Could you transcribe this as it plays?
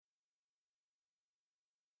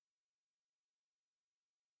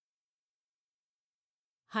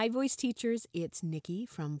Hi, voice teachers. It's Nikki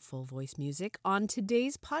from Full Voice Music. On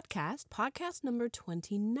today's podcast number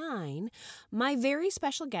 29, my very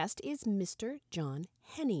special guest is Mr. John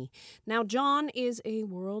Henny. Now, John is a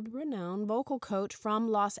world-renowned vocal coach from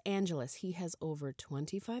Los Angeles. He has over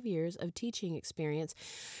 25 years of teaching experience,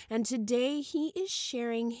 and today he is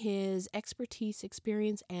sharing his expertise,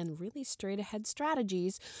 experience, and really straight-ahead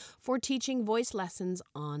strategies for teaching voice lessons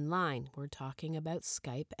online. We're talking about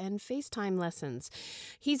Skype and FaceTime lessons.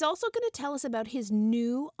 He's also going to tell us about his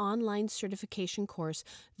new online certification course,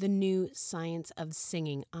 The New Science of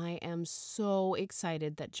Singing. I am so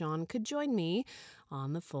excited that John could join me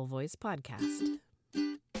on the Full Voice Podcast.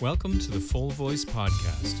 Welcome to the Full Voice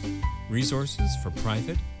Podcast, resources for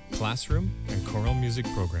private, classroom, and choral music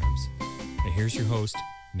programs. And here's your host,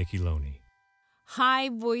 Nikki Loney. Hi,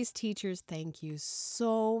 voice teachers. Thank you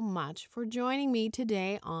so much for joining me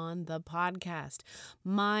today on the podcast.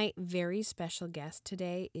 My very special guest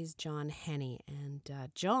today is John Henny, and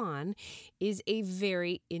John is a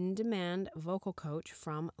very in-demand vocal coach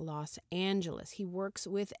from Los Angeles. He works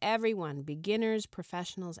with everyone, beginners,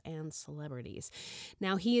 professionals, and celebrities.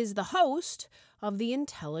 Now, he is the host of the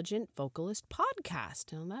Intelligent Vocalist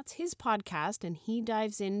podcast. Now, that's his podcast, and he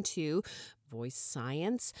dives into voice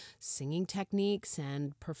science, singing techniques,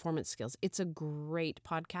 and performance skills. It's a great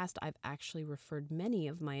podcast. I've actually referred many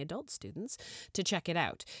of my adult students to check it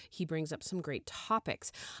out. He brings up some great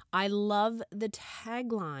topics. I love the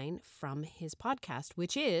tagline from his podcast,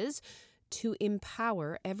 which is to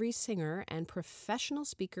empower every singer and professional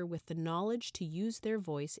speaker with the knowledge to use their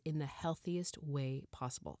voice in the healthiest way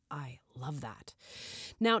possible. I love that.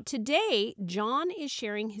 Now, today, John is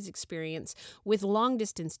sharing his experience with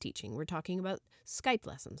long-distance teaching. We're talking about Skype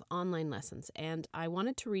lessons, online lessons, and I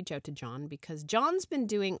wanted to reach out to John because John's been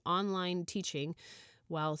doing online teaching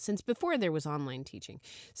since before there was online teaching.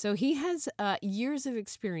 So he has years of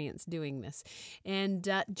experience doing this. And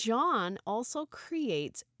John also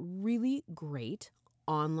creates really great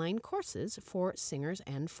online courses for singers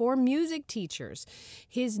and for music teachers.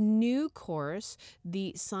 His new course,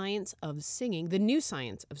 The New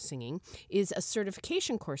Science of Singing, is a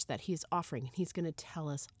certification course that he's offering, and he's going to tell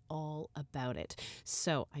us all about it.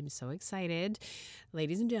 So I'm so excited.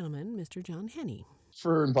 Ladies and gentlemen, Mr. John Henny.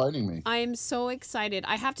 For inviting me. I am so excited.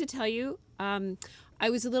 I have to tell you, I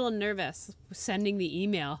was a little nervous sending the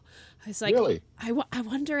email. I was like, really? I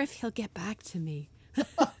wonder if he'll get back to me.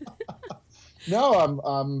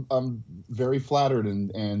 No, I'm very flattered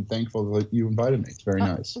and thankful that you invited me. It's very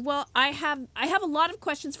nice. Well, I have a lot of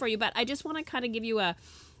questions for you, but I just want to kind of give you I'm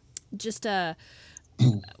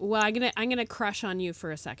gonna crush on you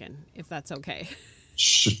for a second, if that's okay.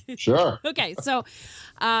 Sure. Okay, so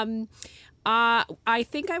I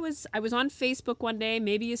think I was on Facebook one day,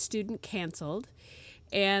 maybe a student canceled,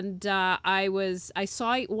 and I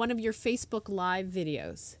saw one of your Facebook Live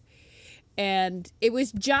videos, and it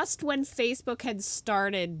was just when Facebook had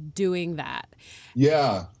started doing that.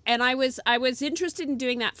 Yeah. And I was interested in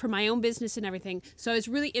doing that for my own business and everything, so I was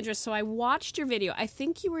really interested. So I watched your video. I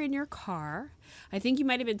think you were in your car. I think you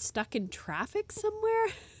might have been stuck in traffic somewhere.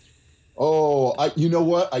 Oh, you know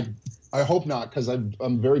what? I hope not, because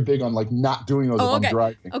I'm very big on not doing those if I'm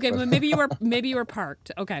driving. Okay, well maybe you were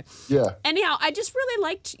parked. Okay. Yeah. Anyhow, I just really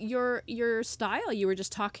liked your style. You were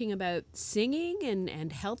just talking about singing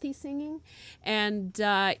and healthy singing, and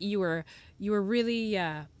you were really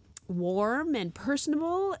warm and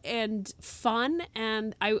personable and fun.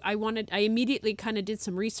 And I immediately kind of did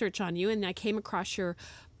some research on you, and I came across your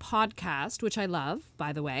podcast, which I love,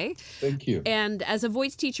 by the way. Thank you. And as a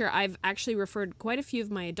voice teacher, I've actually referred quite a few of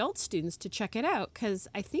my adult students to check it out because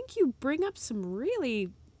I think you bring up some really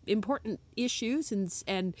important issues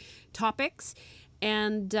and topics,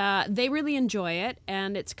 and they really enjoy it.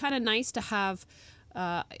 And it's kind of nice to have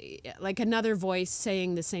another voice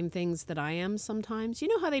saying the same things that I am sometimes. You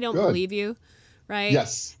know how they don't believe you, right?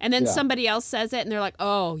 Yes. And then somebody else says it and they're like,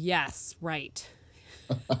 oh, yes, right.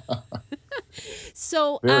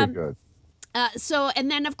 So very good.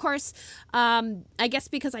 And then of course, I guess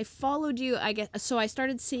because I followed you, so I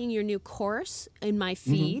started seeing your new course in my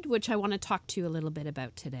feed, which I want to talk to you a little bit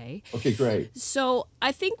about today. Okay, great. So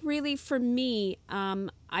I think really for me,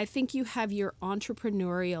 I think you have your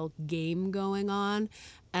entrepreneurial game going on,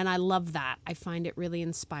 and I love that. I find it really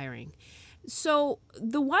inspiring. So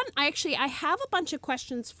I have a bunch of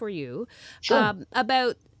questions for you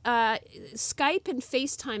about Skype and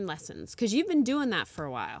FaceTime lessons, because you've been doing that for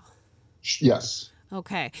a while. Yes.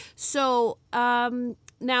 Okay. So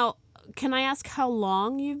now, can I ask how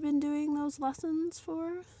long you've been doing those lessons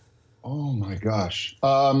for? Oh my gosh.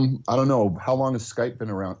 I don't know. How long has Skype been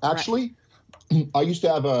around? Actually, I used to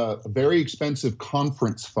have a very expensive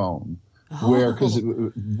conference phone where, because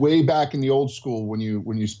way back in the old school, when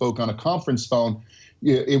you spoke on a conference phone,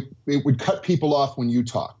 it would cut people off when you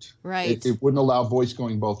talked. Right. It wouldn't allow voice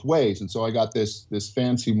going both ways. And so I got this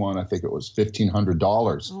fancy one. I think it was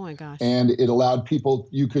 $1,500. Oh my gosh. And it allowed people,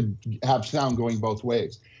 you could have sound going both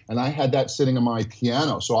ways. And I had that sitting on my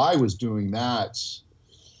piano. So I was doing that.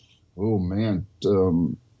 Oh man.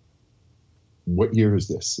 What year is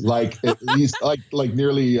this? Like at least like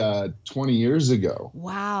nearly 20 years ago.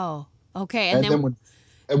 Wow. Okay. And then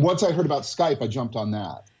once I heard about Skype, I jumped on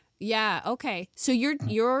that. Yeah. Okay. So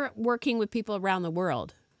you're working with people around the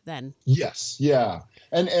world then? Yes. Yeah.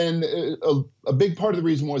 And a big part of the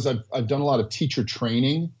reason was I've done a lot of teacher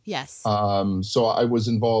training. Yes. So I was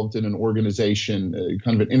involved in an organization,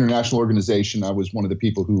 kind of an international organization. I was one of the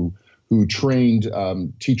people who trained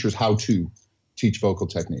teachers how to teach vocal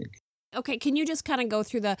technique. Okay. Can you just kind of go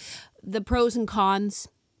through the pros and cons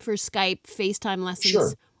for Skype, FaceTime lessons?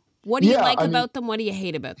 Sure. What do you like about them? What do you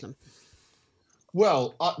hate about them?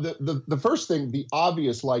 Well, the first thing, the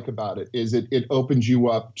obvious like about it is it opens you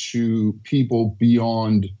up to people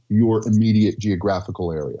beyond your immediate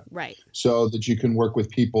geographical area. Right. So that you can work with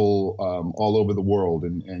people all over the world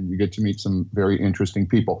and you get to meet some very interesting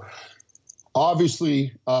people.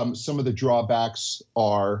 Obviously, some of the drawbacks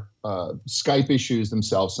are Skype issues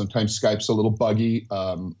themselves. Sometimes Skype's a little buggy.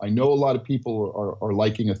 I know a lot of people are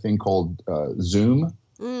liking a thing called Zoom,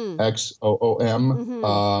 XOOM.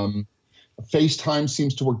 Mm-hmm. FaceTime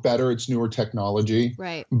seems to work better. It's newer technology.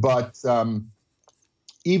 Right. But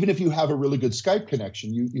even if you have a really good Skype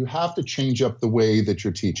connection, you have to change up the way that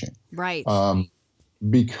you're teaching. Right.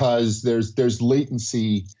 Because there's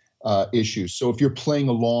latency issues. So if you're playing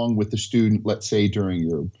along with the student, let's say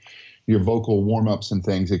during your vocal warm-ups and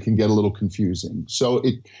things, it can get a little confusing. So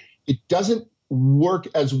it doesn't work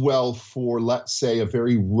as well for, let's say, a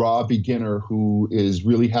very raw beginner who is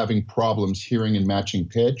really having problems hearing and matching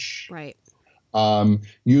pitch. Right.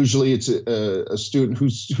 Usually it's a student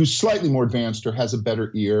who's slightly more advanced or has a better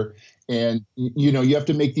ear. And, you have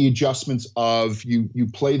to make the adjustments of you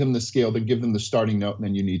play them the scale, then give them the starting note, and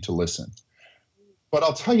then you need to listen. But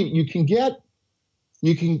I'll tell you,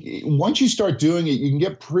 once you start doing it, you can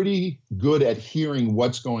get pretty good at hearing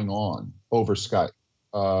what's going on over Skype.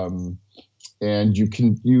 And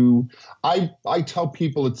I tell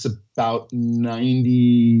people it's about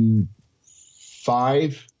 95%,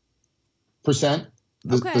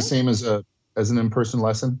 the same as an in-person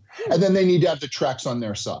lesson. And then they need to have the tracks on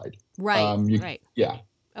their side. Right. Right. Yeah.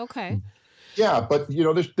 Okay. Yeah. But,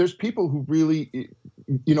 there's people who really,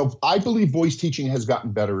 I believe voice teaching has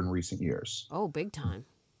gotten better in recent years. Oh, big time.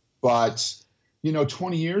 But,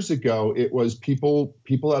 20 years ago, it was people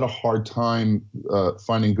had a hard time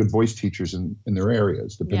finding good voice teachers in their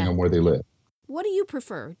areas, depending on where they live. What do you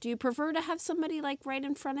prefer? Do you prefer to have somebody like right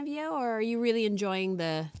in front of you, or are you really enjoying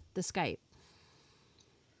the Skype?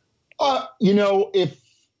 If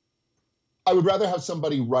I would rather have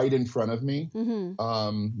somebody right in front of me.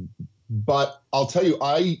 Mm-hmm. But I'll tell you,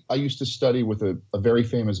 I used to study with a very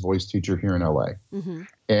famous voice teacher here in LA. Mm-hmm.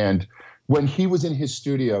 And when he was in his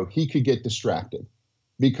studio, he could get distracted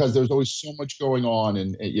because there's always so much going on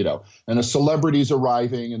and a celebrity's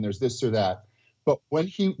arriving and there's this or that. But when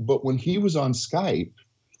he was on Skype,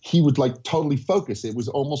 he would like totally focus. It was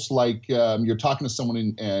almost like you're talking to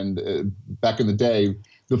someone and back in the day,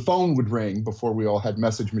 the phone would ring before we all had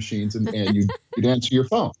message machines and you'd answer your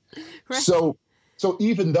phone. Right. So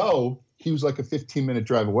even though he was like a 15-minute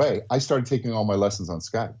drive away, I started taking all my lessons on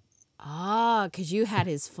Skype. Ah, because you had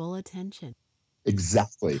his full attention.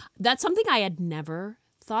 Exactly. That's something I had never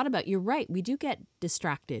thought about. You're right. We do get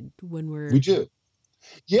distracted when We do.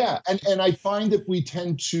 Yeah. And I find that we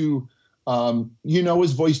tend to,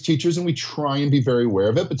 as voice teachers, and we try and be very aware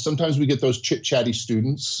of it, but sometimes we get those chit-chatty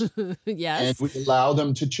students. Yes. And we allow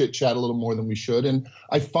them to chit-chat a little more than we should. And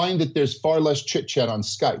I find that there's far less chit-chat on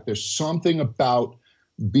Skype. There's something about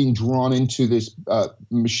being drawn into this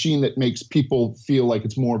machine that makes people feel like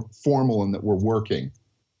it's more formal and that we're working.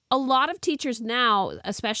 A lot of teachers now,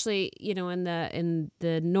 especially, in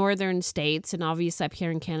the northern states and obviously up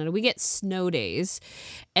here in Canada, we get snow days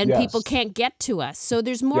and people can't get to us. So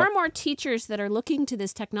there's more and more teachers that are looking to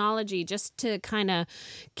this technology just to kind of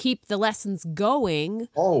keep the lessons going.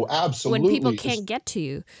 Oh, absolutely. When people can't get to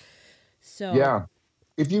you. So yeah.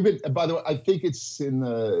 If you've been, by the way, I think it's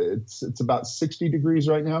it's about 60 degrees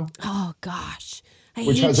right now. Oh gosh.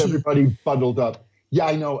 Which has everybody bundled up. Yeah,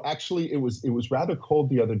 I know. Actually, it was rather cold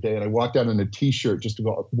the other day, and I walked out in a T-shirt just to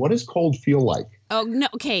go, what does cold feel like? Oh, no.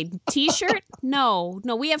 Okay. T-shirt? No,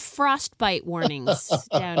 we have frostbite warnings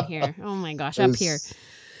down here. Oh, my gosh. Up here.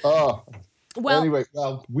 Oh, Well, Anyway,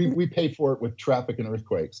 well, we pay for it with traffic and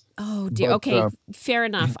earthquakes. oh dear. But Okay, fair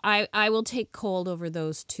enough. I will take cold over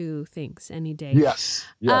those two things any day. yes.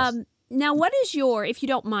 Now, what is if you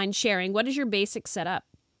don't mind sharing, what is your basic setup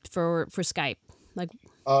for Skype? Like,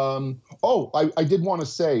 I did want to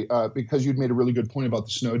say, because you'd made a really good point about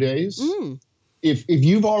the snow days. mm, If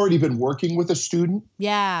you've already been working with a student,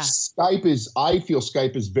 yeah, I feel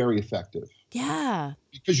Skype is very effective. yeah.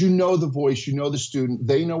 Because you know the voice, you know the student,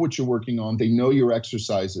 they know what you're working on, they know your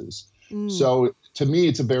exercises. So to me,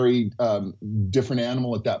 it's a very different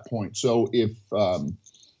animal at that point. So if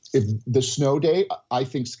the snow day, I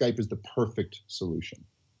think Skype is the perfect solution.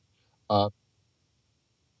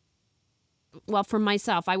 Well, for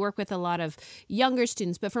myself, I work with a lot of younger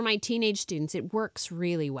students, but for my teenage students, it works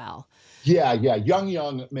really well. Yeah.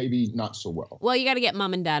 Young, maybe not so well. Well, you got to get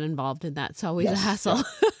mom and dad involved in that. It's always a hassle.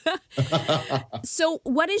 Yeah. So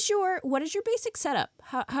what is your basic setup?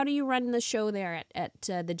 How do you run the show there at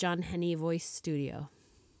the John Henny Voice Studio?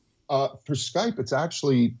 For Skype, it's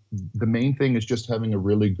actually, the main thing is just having a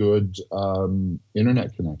really good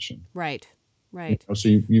internet connection. Right. So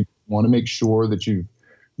you want to make sure that you're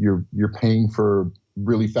paying for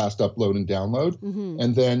really fast upload and download. Mm-hmm.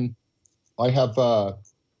 And then I have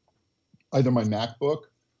either my MacBook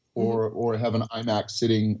or I have an iMac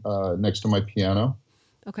sitting next to my piano.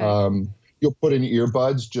 Okay. You'll put in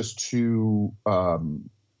earbuds just to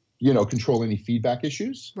control any feedback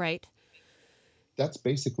issues. Right. That's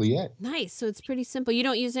basically it. Nice. So it's pretty simple. You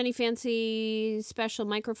don't use any fancy special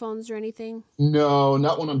microphones or anything? No,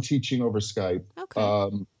 not when I'm teaching over Skype.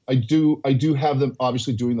 Okay. I do have them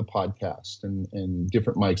obviously doing the podcast and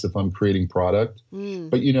different mics if I'm creating product.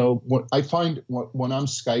 But what I find when I'm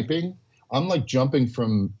Skyping, I'm like jumping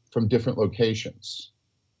from different locations.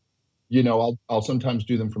 I'll sometimes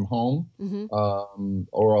do them from home,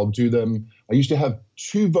 or I'll do them. I used to have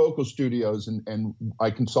 2 vocal studios, and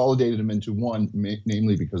I consolidated them into one,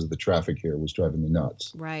 namely because of the traffic here was driving me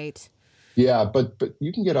nuts. Right. Yeah, but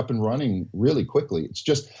you can get up and running really quickly. It's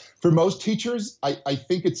just, for most teachers, I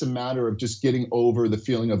think it's a matter of just getting over the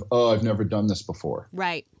feeling of, I've never done this before.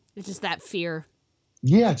 Right. It's just that fear.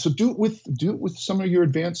 Yeah, so do it with some of your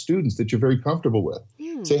advanced students that you're very comfortable with.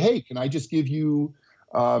 Say, hey, can I just give you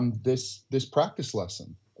this practice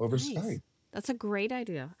lesson over Skype? That's a great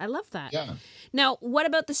idea. I love that. Yeah. Now, what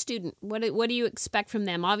about the student? What do you expect from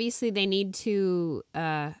them? Obviously, they need to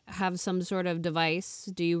have some sort of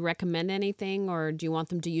device. Do you recommend anything, or do you want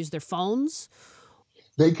them to use their phones?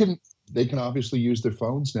 They can obviously use their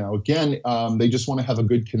phones now. Again, they just want to have a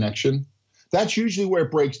good connection. That's usually where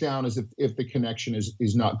it breaks down, is if the connection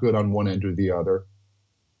is not good on one end or the other.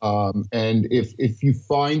 And if you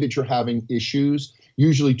find that you're having issues,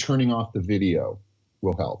 usually turning off the video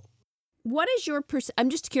will help. What is your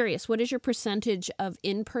I'm just curious, what is your percentage of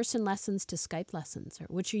in-person lessons to Skype lessons? Or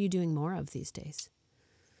which are you doing more of these days?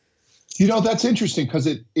 That's interesting because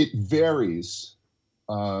it varies.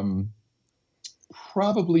 Probably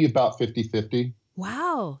about 50-50.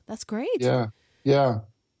 Wow, that's great. Yeah.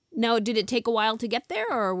 Now, did it take a while to get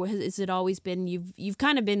there, or has it always been, you've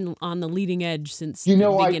kind of been on the leading edge since the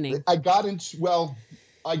beginning? I got into,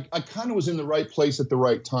 I kind of was in the right place at the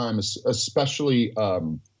right time, especially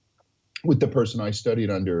with the person I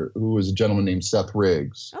studied under, who was a gentleman named Seth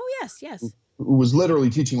Riggs. Oh, yes. Who was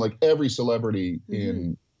literally teaching like every celebrity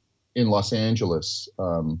in Los Angeles,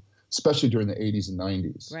 especially during the 80s and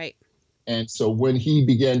 90s. Right. And so when he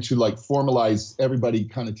began to like formalize everybody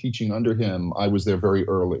kind of teaching under him, I was there very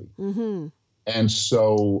early. Mm-hmm. And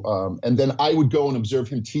so, and then I would go and observe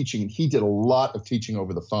him teaching, and he did a lot of teaching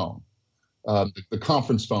over the phone, the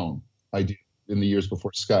conference phone I did in the years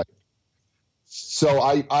before Skype. So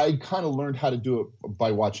I kind of learned how to do it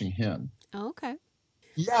by watching him. Oh, okay.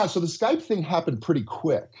 Yeah, so the Skype thing happened pretty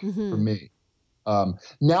quick for me.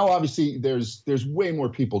 Now, obviously, there's way more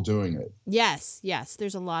people doing it. Yes,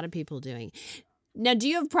 there's a lot of people doing. Now, do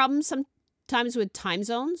you have problems sometimes with time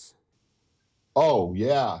zones? Oh,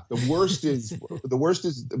 yeah. The worst is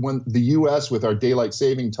when the U.S. with our daylight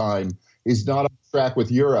saving time is not on track with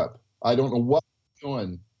Europe. I don't know what I'm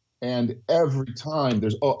doing. And every time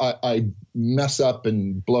I mess up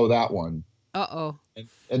and blow that one. Uh-oh.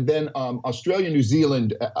 And then Australia, New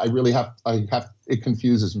Zealand, it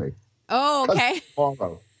confuses me. Oh, okay.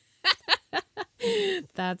 Tomorrow.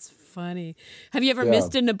 That's funny. Have you ever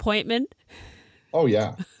missed an appointment? Oh,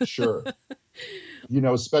 yeah, sure.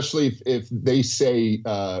 Especially if they say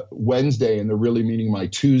Wednesday and they're really meaning my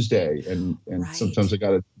Tuesday. And right. Sometimes I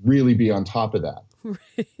got to really be on top of that right.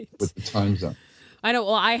 with the time zone. I know.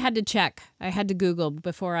 Well, I had to check. I had to Google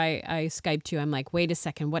before I Skyped you. I'm like, wait a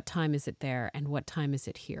second. What time is it there? And what time is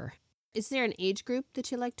it here? Is there an age group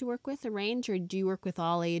that you like to work with, a range, or do you work with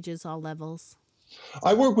all ages, all levels?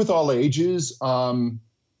 I work with all ages. I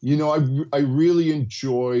really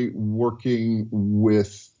enjoy working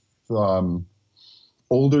with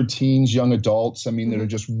older teens, young adults. I mean, that are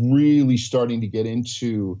just really starting to get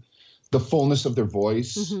into the fullness of their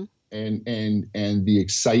voice and the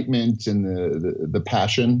excitement and the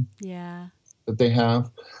passion that they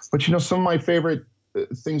have. But, some of my favorite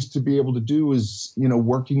things to be able to do is,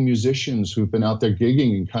 working musicians who've been out there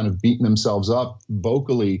gigging and kind of beating themselves up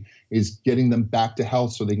vocally, is getting them back to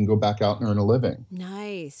health so they can go back out and earn a living.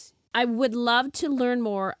 Nice. I would love to learn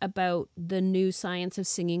more about the new Science of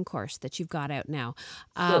Singing course that you've got out now.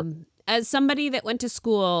 Sure. As somebody that went to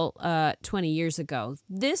school 20 years ago,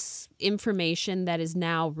 this information that is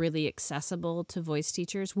now really accessible to voice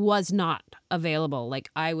teachers was not available. Like,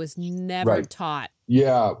 I was never taught.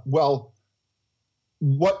 Yeah. Well,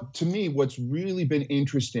 what's really been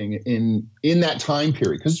interesting in that time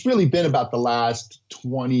period, because it's really been about the last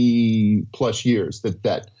 20 plus years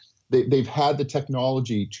that they've had the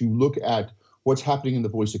technology to look at what's happening in the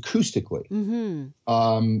voice acoustically.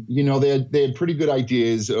 They had pretty good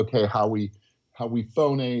ideas, how we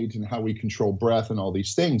phonate and how we control breath and all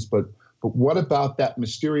these things. But what about that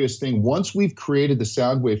mysterious thing? Once we've created the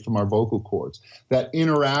sound wave from our vocal cords, that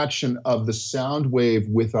interaction of the sound wave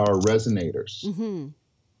with our resonators,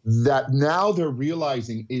 that now they're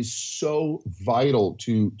realizing is so vital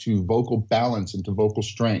to vocal balance and to vocal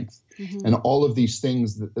strength and all of these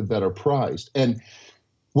things that are prized. And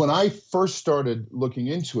when I first started looking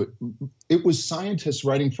into it, it was scientists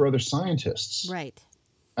writing for other scientists. Right.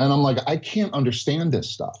 And I'm like, I can't understand this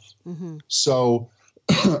stuff. So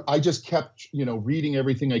I just kept, reading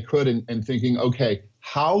everything I could and thinking, okay,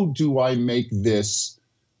 how do I make this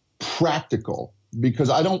practical? Because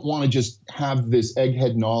I don't want to just have this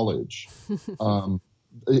egghead knowledge.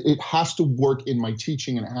 It has to work in my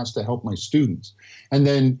teaching and it has to help my students. And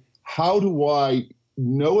then how do I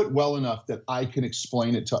know it well enough that I can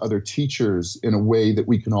explain it to other teachers in a way that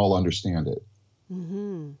we can all understand it?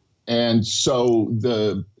 And so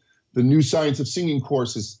the new Science of Singing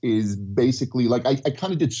course is basically like, I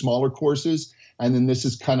kind of did smaller courses, and then this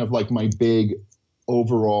is kind of like my big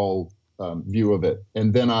overall view of it.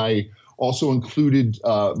 And then I also included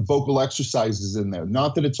vocal exercises in there.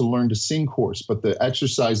 Not that it's a learn to sing course, but the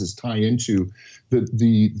exercises tie into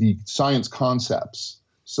the science concepts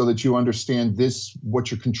so that you understand this, what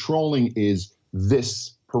you're controlling is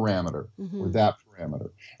this parameter or that parameter.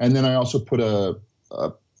 And then I also put a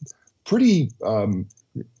pretty,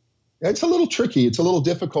 it's a little tricky. It's a little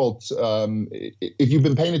difficult. If you've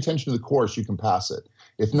been paying attention to the course, you can pass it.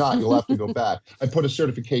 If not, you'll have to go back. I put a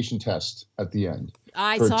certification test at the end.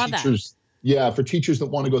 I saw that. Yeah, for teachers that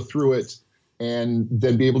want to go through it and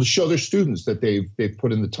then be able to show their students that they've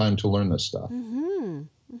put in the time to learn this stuff.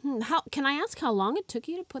 How can I ask how long it took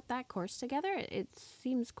you to put that course together? It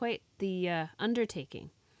seems quite the undertaking.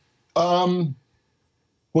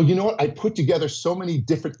 Well, you know what? I put together so many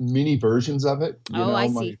different mini versions of it. I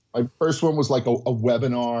see. My first one was like a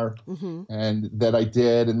webinar, and that I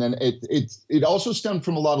did, and then it also stemmed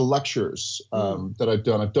from a lot of lectures that I've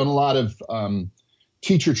done. I've done a lot of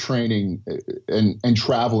teacher training and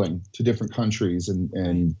traveling to different countries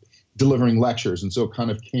and delivering lectures, and so it kind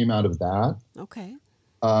of came out of that. Okay.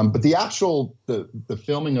 But the actual the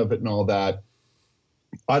filming of it and all that,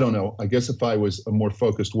 I don't know. I guess if I was a more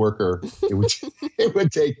focused worker, it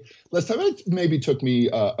would take less time. It maybe took me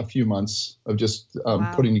a few months of just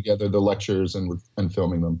putting together the lectures and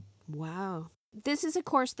filming them. Wow. This is a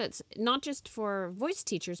course that's not just for voice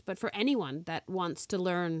teachers, but for anyone that wants to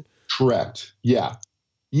learn. Correct. Yeah.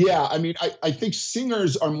 Yeah. I mean, I think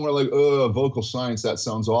singers are more like, vocal science, that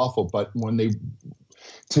sounds awful. But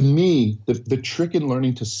to me, the trick in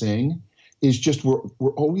learning to sing is just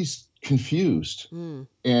we're always confused.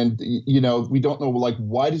 And, we don't know, like,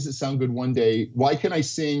 why does it sound good one day? Why can I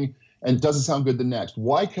sing and it doesn't sound good the next?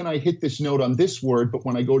 Why can I hit this note on this word, but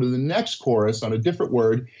when I go to the next chorus on a different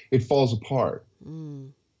word, it falls apart? Why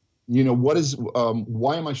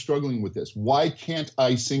am I struggling with this? Why can't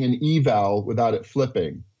I sing an eval without it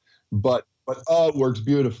flipping? But it works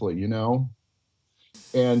beautifully,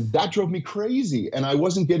 And that drove me crazy. And I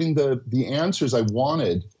wasn't getting the answers I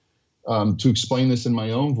wanted to explain this in my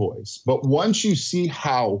own voice. But once you see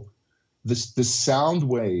how the sound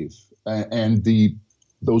wave and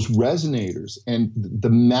those resonators and the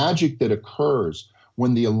magic that occurs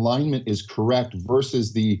when the alignment is correct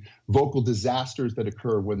versus the vocal disasters that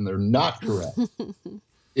occur when they're not correct,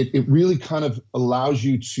 it really kind of allows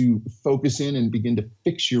you to focus in and begin to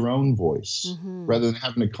fix your own voice rather than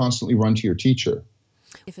having to constantly run to your teacher.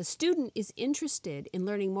 If a student is interested in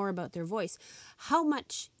learning more about their voice, how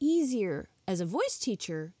much easier as a voice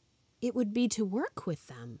teacher it would be to work with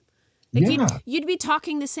them. Like Yeah. you'd be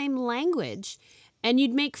talking the same language and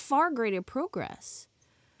you'd make far greater progress.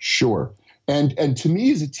 Sure. And to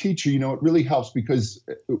me as a teacher, it really helps because,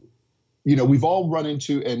 we've all run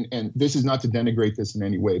into, and this is not to denigrate this in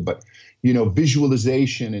any way, but,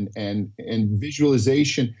 visualization and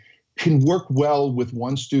visualization can work well with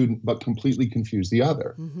one student, but completely confuse the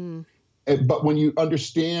other. Mm-hmm. But when you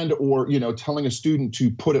understand or, telling a student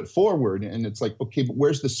to put it forward and it's like, okay, but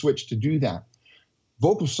where's the switch to do that?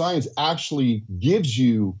 Vocal science actually gives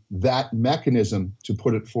you that mechanism to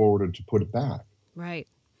put it forward or to put it back. Right.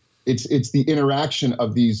 It's the interaction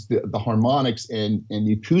of the harmonics and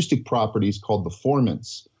the acoustic properties called the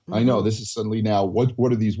formants. Mm-hmm. I know this is suddenly now,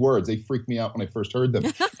 what are these words? They freaked me out when I first heard them.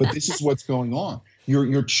 But this is what's going on.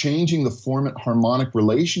 You're changing the formant harmonic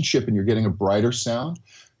relationship and you're getting a brighter sound.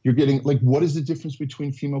 You're getting, what is the difference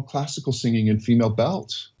between female classical singing and female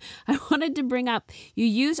belts? I wanted to bring up, you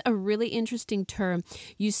use a really interesting term.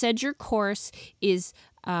 You said your course is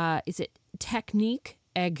it technique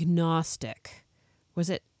agnostic? Was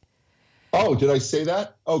it? Oh, did I say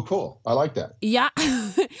that? Oh, cool. I like that. Yeah.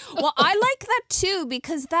 Well, I like that too,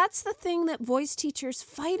 because that's the thing that voice teachers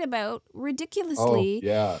fight about ridiculously. Oh,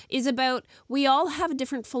 yeah. Is about, we all have a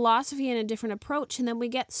different philosophy and a different approach, and then we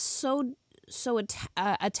get so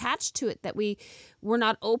attached to it that we're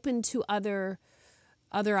not open to other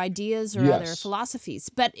ideas or other philosophies.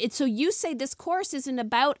 But so you say this course isn't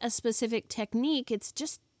about a specific technique, it's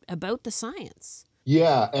just about the science.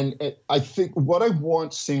 Yeah, and I think what I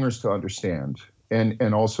want singers to understand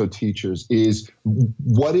and also teachers is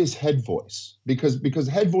what is head voice? Because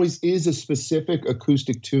head voice is a specific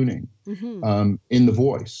acoustic tuning Mm-hmm. In the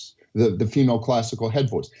voice, the female classical head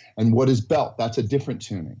voice. And what is belt? That's a different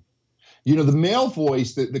tuning. The male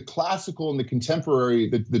voice, the classical and the contemporary,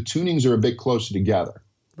 the tunings are a bit closer together.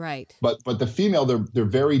 Right. But the female, they're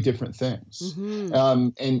very different things. Mm-hmm.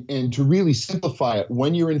 And to really simplify it,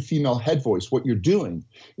 when you're in female head voice, what you're doing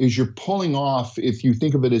is you're pulling off, if you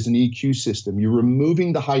think of it as an EQ system, you're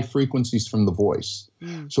removing the high frequencies from the voice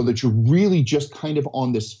so that you're really just kind of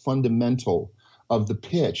on this fundamental of the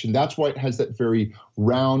pitch. And that's why it has that very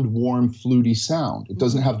round, warm, fluty sound. It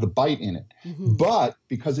doesn't have the bite in it. Mm-hmm. But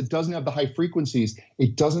because it doesn't have the high frequencies,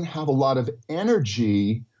 it doesn't have a lot of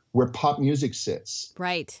energy where pop music sits.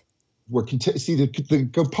 Right. The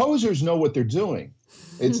composers know what they're doing.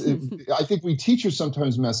 I think we teachers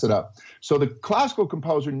sometimes mess it up. So the classical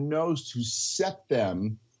composer knows to set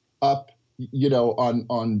them up,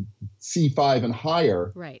 on C5 and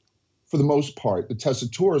higher. Right. For the most part, the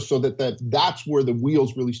tessitura, so that's where the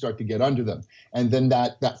wheels really start to get under them. And then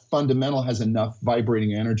that fundamental has enough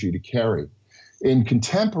vibrating energy to carry. In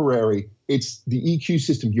contemporary, it's the EQ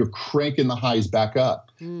system. You're cranking the highs back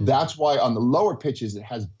up. That's why on the lower pitches, it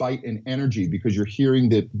has bite and energy because you're hearing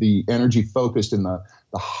the energy focused in the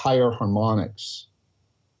higher harmonics.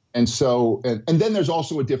 And so, and then there's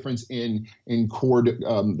also a difference in chord,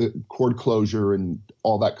 the chord closure and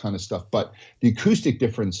all that kind of stuff. But the acoustic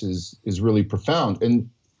difference is really profound. And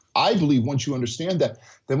I believe once you understand that,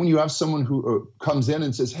 then when you have someone who comes in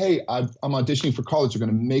and says, hey, I'm auditioning for college, they're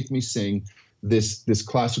going to make me sing this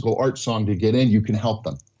classical art song to get in, you can help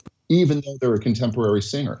them, even though they're a contemporary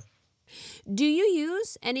singer. Do you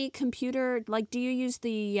use any computer, do you use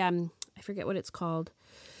the, I forget what it's called.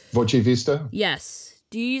 Voce Vista? Yes.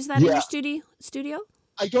 Do you use that in your studio?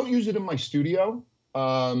 I don't use it in my studio.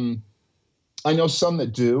 I know some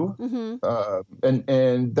that do. Mm-hmm.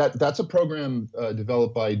 And that's a program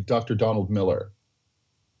developed by Dr. Donald Miller,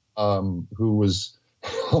 who was,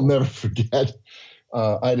 I'll never forget,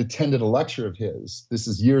 I had attended a lecture of his. This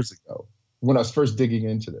is years ago when I was first digging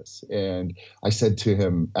into this. And I said to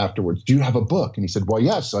him afterwards, do you have a book? And he said, well,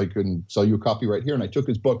 yes, I can sell you a copy right here. And I took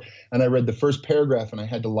his book and I read the first paragraph and I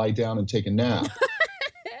had to lie down and take a nap.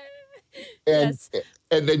 And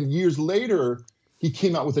then years later, he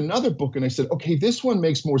came out with another book and I said, okay, this one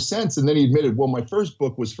makes more sense. And then he admitted, well, my first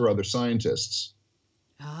book was for other scientists.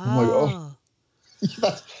 I'm like, oh.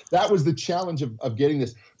 Yes, that was the challenge of getting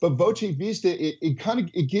this. But Voce Vista,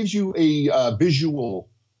 it gives you a visual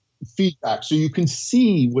feedback, so you can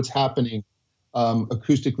see what's happening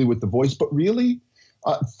acoustically with the voice. But really,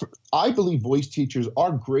 I believe voice teachers,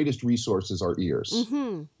 our greatest resources are ears.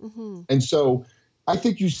 Mm-hmm, mm-hmm. And so I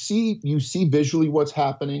think you see visually what's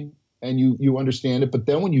happening and you understand it. But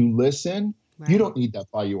then when you listen, you don't need that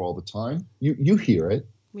by you all the time. You hear it.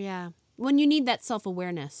 Yeah. When you need that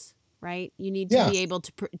self-awareness. Right? You need to be able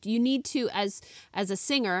to, you need to, as a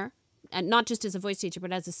singer, and not just as a voice teacher,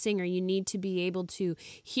 but as a singer, you need to be able to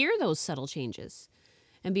hear those subtle changes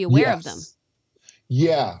and be aware of them.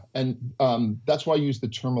 Yeah, and that's why I use the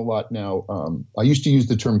term a lot now. I used to use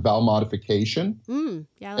the term vowel modification,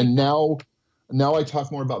 Yeah, I like and that. now I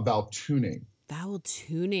talk more about vowel tuning. Vowel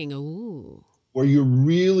tuning, ooh. Where you're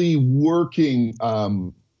really working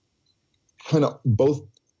kind of both.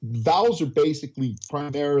 Vowels are basically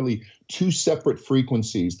primarily two separate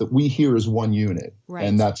frequencies that we hear as one unit, Right.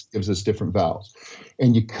 and that gives us different vowels.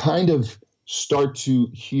 And you kind of start to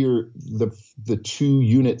hear the two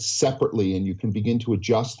units separately, and you can begin to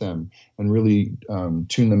adjust them and really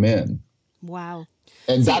tune them in. Wow.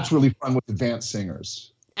 And that's really fun with advanced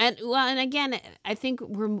singers. And again, I think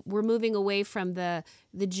we're moving away from the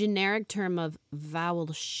generic term of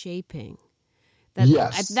vowel shaping.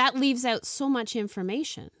 That leaves out so much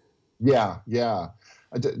information. Yeah.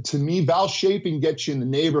 To me, vowel shaping gets you in the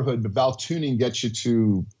neighborhood, but vowel tuning gets you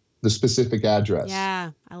to the specific address.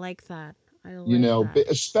 Yeah, I like that. That.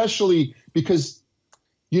 Especially because,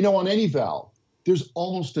 on any vowel, there's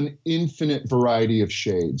almost an infinite variety of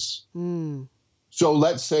shades. So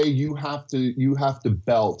let's say you have to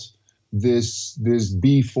belt this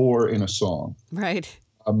B4 in a song, right?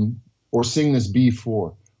 Or sing this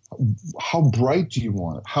B4. How bright do you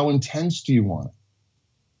want it? How intense do you want it?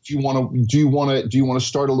 Do you want to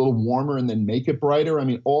start a little warmer and then make it brighter? I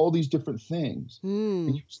mean, all these different things,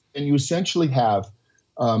 and you essentially have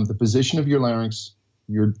the position of your larynx,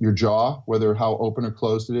 your jaw, whether how open or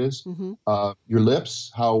closed it is, your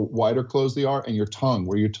lips, how wide or closed they are, and your tongue,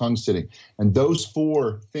 where your tongue's sitting. And those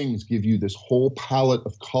four things give you this whole palette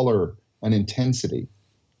of color and intensity.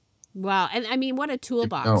 Wow. And I mean, what a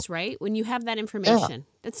toolbox, right? When you have that information,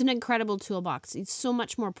 that's an incredible toolbox. It's so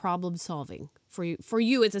much more problem solving for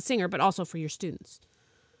you as a singer, but also for your students.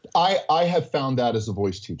 I have found that as a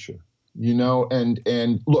voice teacher,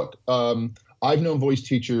 and look, I've known voice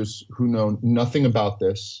teachers who know nothing about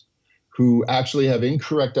this, who actually have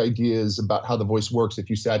incorrect ideas about how the voice works if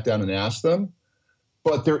you sat down and asked them,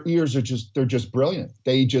 but their ears they're just brilliant.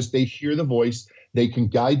 They hear the voice, they can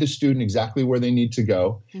guide the student exactly where they need to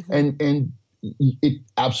go, and it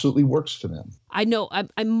absolutely works for them. I know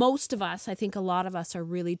most of us, I think a lot of us are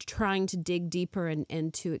really trying to dig deeper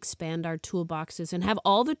and to expand our toolboxes and have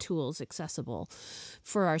all the tools accessible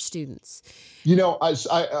for our students. As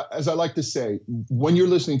I like to say, when you're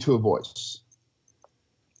listening to a voice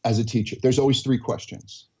as a teacher, there's always three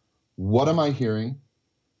questions. What am I hearing?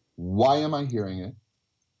 Why am I hearing it?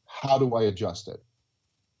 How do I adjust it?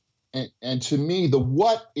 And to me, the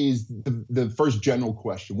what is the first general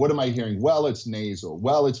question. What am I hearing? Well, it's nasal.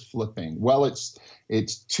 Well, it's flipping. Well,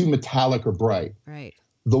 it's too metallic or bright. Right.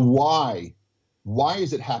 The why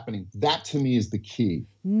is it happening? That to me is the key.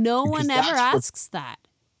 No one ever asks that.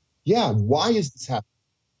 Yeah, why is this happening?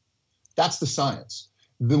 That's the science.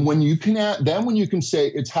 Then when you can say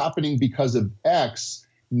it's happening because of X,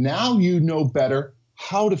 now you know better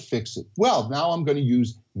how to fix it. Well, now I'm going to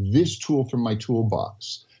use this tool from my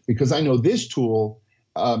toolbox, because I know this tool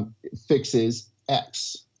fixes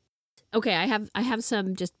X. Okay, I have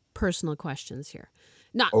some just personal questions here.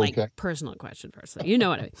 Not like personal question personally. You know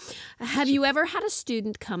what I mean. Have you ever had a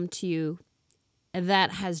student come to you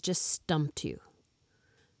that has just stumped you?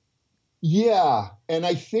 Yeah, and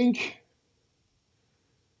I think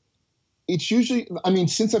it's usually,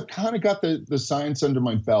 since I've kind of got the science under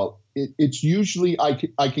my belt, it's usually I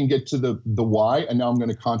can get to the why, and now I'm going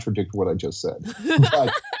to contradict what I just said.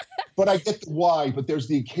 But I get the why, but there's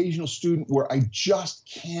the occasional student where I just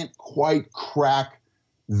can't quite crack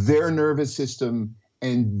their nervous system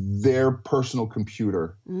and their personal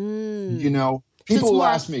computer. People will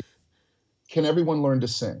ask me, can everyone learn to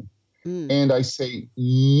sing? And I say,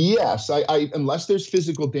 yes, I unless there's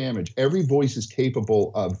physical damage, every voice is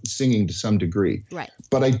capable of singing to some degree. Right.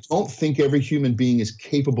 But I don't think every human being is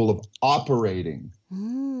capable of operating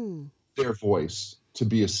their voice to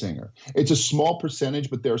be a singer. It's a small percentage,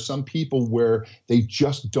 but there are some people where they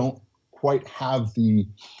just don't quite have the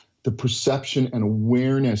perception and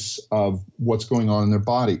awareness of what's going on in their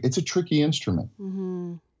body. It's a tricky instrument.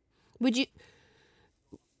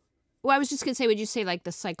 I was just going to say, would you say like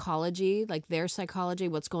the psychology, like their psychology,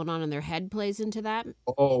 what's going on in their head plays into that?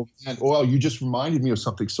 Oh, man. Well, you just reminded me of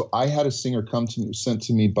something. So I had a singer come to me, sent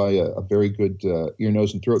to me by a very good ear,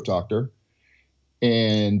 nose, and throat doctor,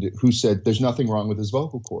 and who said there's nothing wrong with his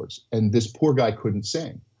vocal cords. And this poor guy couldn't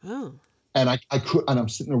sing. Oh. And I'm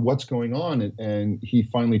sitting there, what's going on? And he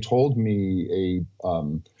finally told me a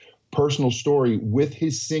personal story with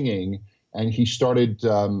his singing. And he started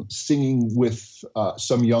singing with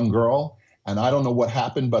some young girl. And I don't know what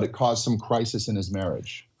happened, but it caused some crisis in his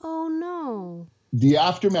marriage. Oh, no. The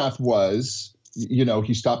aftermath was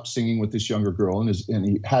he stopped singing with this younger girl and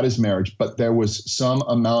he had his marriage, but there was some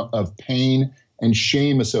amount of pain and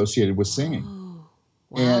shame associated with singing. Oh,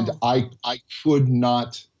 And wow. I could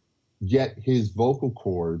not get his vocal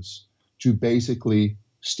cords to basically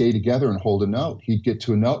stay together and hold a note. He'd get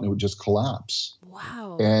to a note and it would just collapse.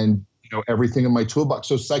 Wow. And everything in my toolbox.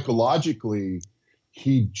 So psychologically,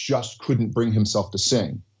 he just couldn't bring himself to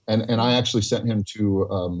sing. And I actually sent him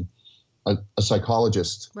to a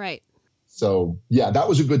psychologist. Right. So yeah, that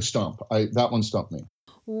was a good stump. That one stumped me.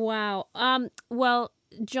 Wow. Well,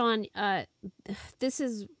 John, this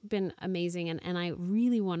has been amazing, and I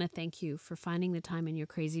really want to thank you for finding the time in your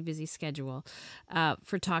crazy busy schedule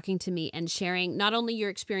for talking to me and sharing not only your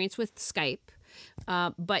experience with Skype,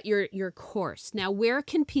 but your course. Now, where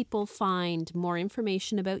can people find more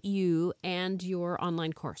information about you and your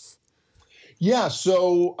online course? Yeah,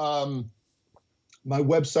 so my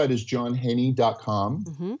website is johnhenny.com.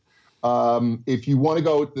 Mm-hmm. If you want to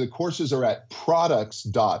go, the courses are at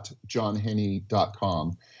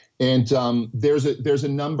products.johnhenny.com. And there's a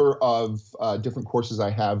number of different courses I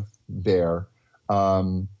have there.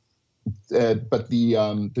 But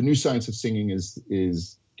the new science of singing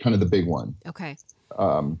is kind of the big one. Okay.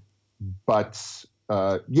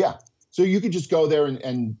 Yeah, so you could just go there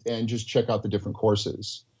and just check out the different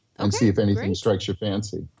courses and see if anything strikes your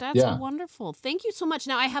fancy. That's wonderful. Thank you so much.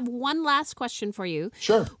 Now, I have one last question for you.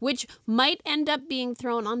 Sure. Which might end up being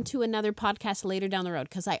thrown onto another podcast later down the road,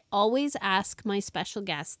 because I always ask my special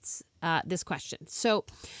guests this question. So,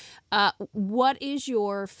 what is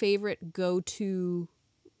your favorite go-to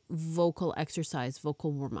vocal exercise,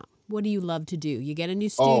 vocal warm-up? What do you love to do? You get a new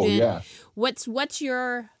student. Oh, yeah. What's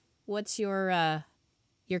your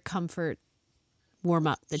comfort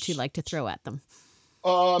warm-up that you like to throw at them?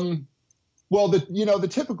 Well, the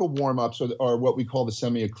typical warm-ups are what we call the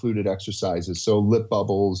semi-occluded exercises, so lip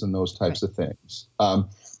bubbles and those types of things.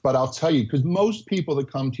 But I'll tell you, because most people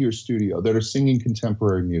that come to your studio that are singing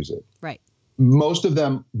contemporary music, right, most of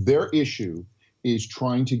them, their issue is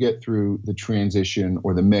trying to get through the transition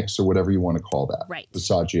or the mix or whatever you want to call that, right, the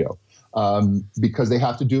saggio, because they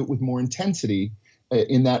have to do it with more intensity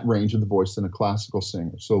in that range of the voice than a classical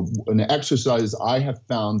singer. So an exercise I have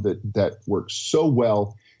found that works so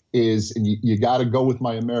well is, and you got to go with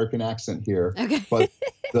my American accent here, okay, but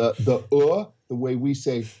the way we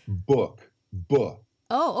say book, buh.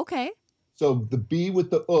 Oh, okay. So the B with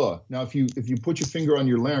the Now, if you put your finger on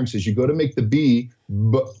your larynx as you go to make the B,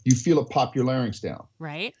 but you feel it pop your larynx down.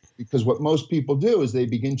 Right. Because what most people do is they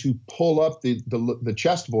begin to pull up the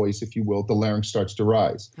chest voice, if you will. The larynx starts to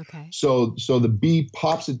rise. Okay. So the B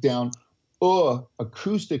pops it down.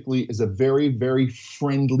 Acoustically is a very, very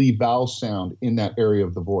friendly vowel sound in that area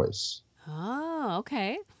of the voice. Oh,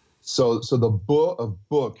 okay. So the buh of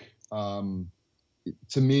book, to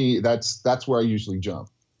me, that's where I usually jump.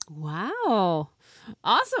 Wow.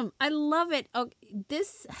 Awesome. I love it. Oh,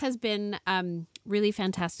 this has been really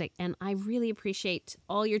fantastic, and I really appreciate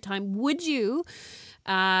all your time. Would you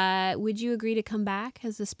agree to come back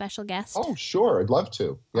as a special guest? Oh, sure. I'd love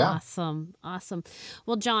to. Yeah. Awesome.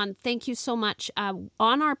 Well, John, thank you so much. On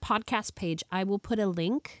our podcast page, I will put a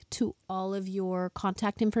link to all of your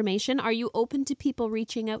contact information. Are you open to people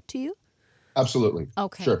reaching out to you? Absolutely.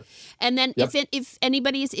 Okay. Sure. And then if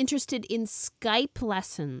anybody is interested in Skype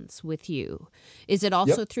lessons with you, is it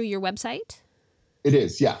also through your website? It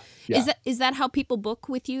is, yeah. Is that how people book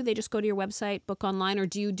with you? They just go to your website, book online, or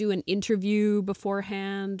do you do an interview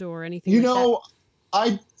beforehand or anything like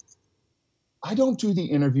that? I don't do the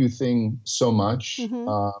interview thing so much.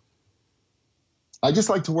 Mm-hmm. I just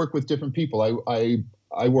like to work with different people. I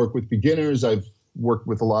work with beginners. I've worked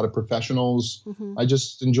with a lot of professionals. Mm-hmm. I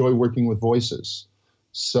just enjoy working with voices.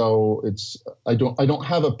 So I don't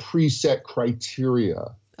have a preset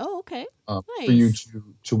criteria. Oh, okay. Nice. For you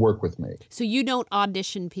to work with me. So you don't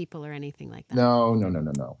audition people or anything like that? No.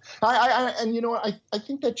 And you know what? I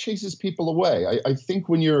think that chases people away. I think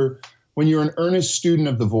when you're an earnest student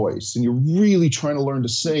of the voice and you're really trying to learn to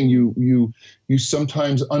sing, you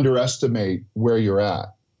sometimes underestimate where you're at.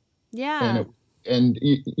 Yeah.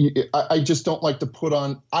 I just don't like to put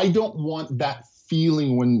on. I don't want that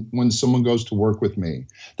feeling when someone goes to work with me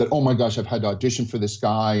that, oh my gosh, I've had to audition for this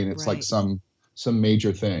guy and it's like some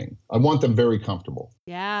major thing. I want them very comfortable.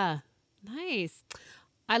 Yeah. Nice.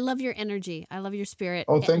 I love your energy. I love your spirit.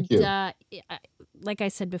 Oh, thank you. Like I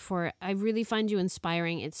said before, I really find you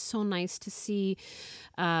inspiring. It's so nice to see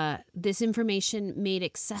this information made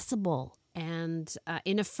accessible and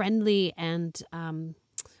in a friendly and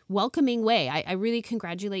welcoming way. I really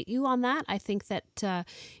congratulate you on that. I think that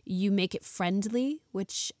you make it friendly,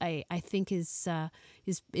 which I think is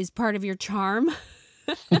part of your charm.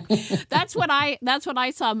 That's what I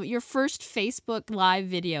saw. Your first Facebook Live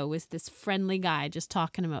video was this friendly guy just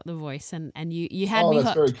talking about the voice, and you had me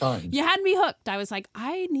that's hooked. very kind. You had me hooked. I was like,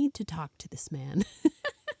 I need to talk to this man.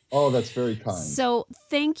 Oh, that's very kind. So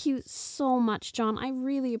thank you so much, John. I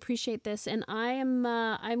really appreciate this, and I'm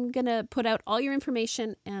gonna put out all your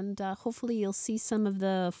information, and hopefully you'll see some of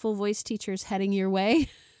the full voice teachers heading your way.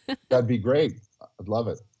 That'd be great. I'd love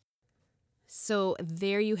it. So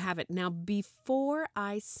there you have it. Now, before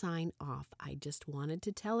I sign off, I just wanted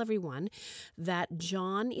to tell everyone that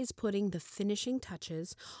John is putting the finishing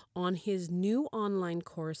touches on his new online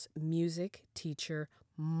course, Music Teacher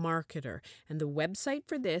Marketer. And the website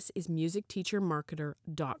for this is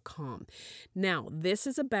musicteachermarketer.com. Now, this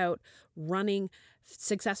is about running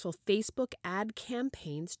successful Facebook ad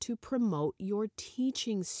campaigns to promote your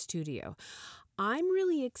teaching studio. I'm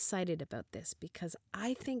really excited about this because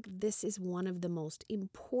I think this is one of the most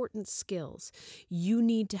important skills you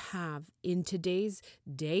need to have in today's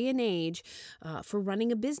day and age for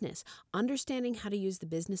running a business. Understanding how to use the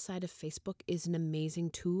business side of Facebook is an amazing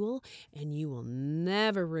tool, and you will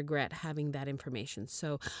never regret having that information.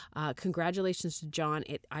 So congratulations to John.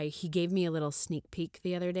 He gave me a little sneak peek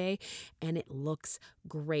the other day, and it looks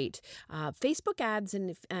great. Facebook ads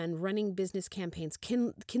and running business campaigns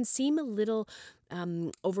can seem a little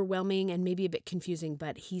overwhelming and maybe a bit confusing,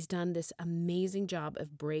 but he's done this amazing job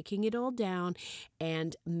of breaking it all down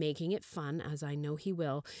and making it fun, as I know he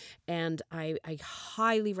will. And I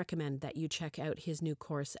highly recommend that you check out his new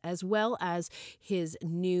course as well as his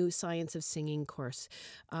new Science of Singing course.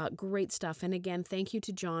 Great stuff. And again, thank you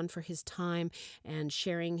to John for his time and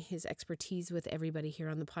sharing his expertise with everybody here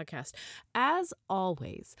on the podcast. As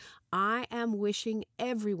always, I am wishing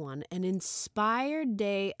everyone an inspired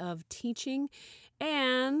day of teaching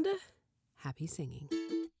and happy singing.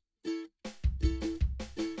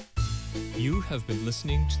 You have been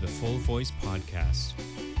listening to the Full Voice Podcast.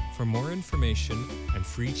 For more information and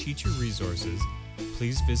free teacher resources,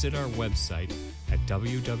 please visit our website at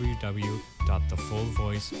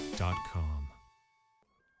www.thefullvoice.com.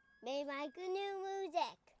 Made my canoe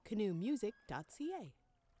music. Canoemusic.ca.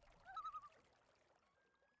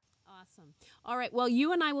 Awesome. All right. Well,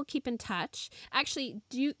 you and I will keep in touch. Actually,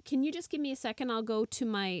 can you just give me a second? I'll go to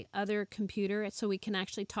my other computer so we can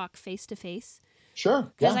actually talk face to face.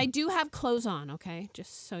 Sure. Because I do have clothes on, okay?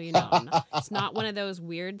 Just so you know. It's not one of those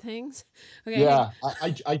weird things. Okay. Yeah.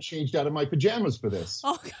 I changed out of my pajamas for this.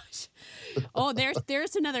 Oh, gosh. Oh,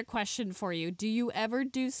 there's another question for you. Do you ever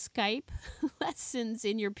do Skype lessons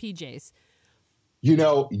in your PJs?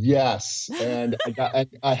 Yes. And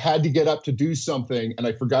I had to get up to do something, and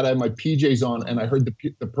I forgot I had my PJs on, and I heard the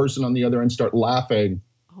person on the other end start laughing.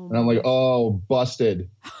 Oh, and I'm like, oh, busted.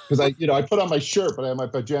 Because I put on my shirt, but I have my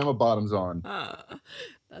pajama bottoms on.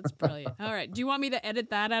 That's brilliant. All right. Do you want me to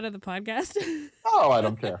edit that out of the podcast? Oh, I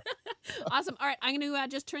don't care. Awesome. All right. I'm going to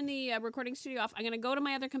just turn the recording studio off. I'm going to go to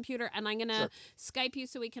my other computer, and I'm going to Skype you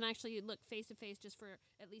so we can actually look face to face just for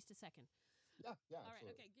at least a second. Yeah. All right.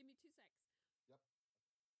 Absolutely. Okay. Give me 2 seconds.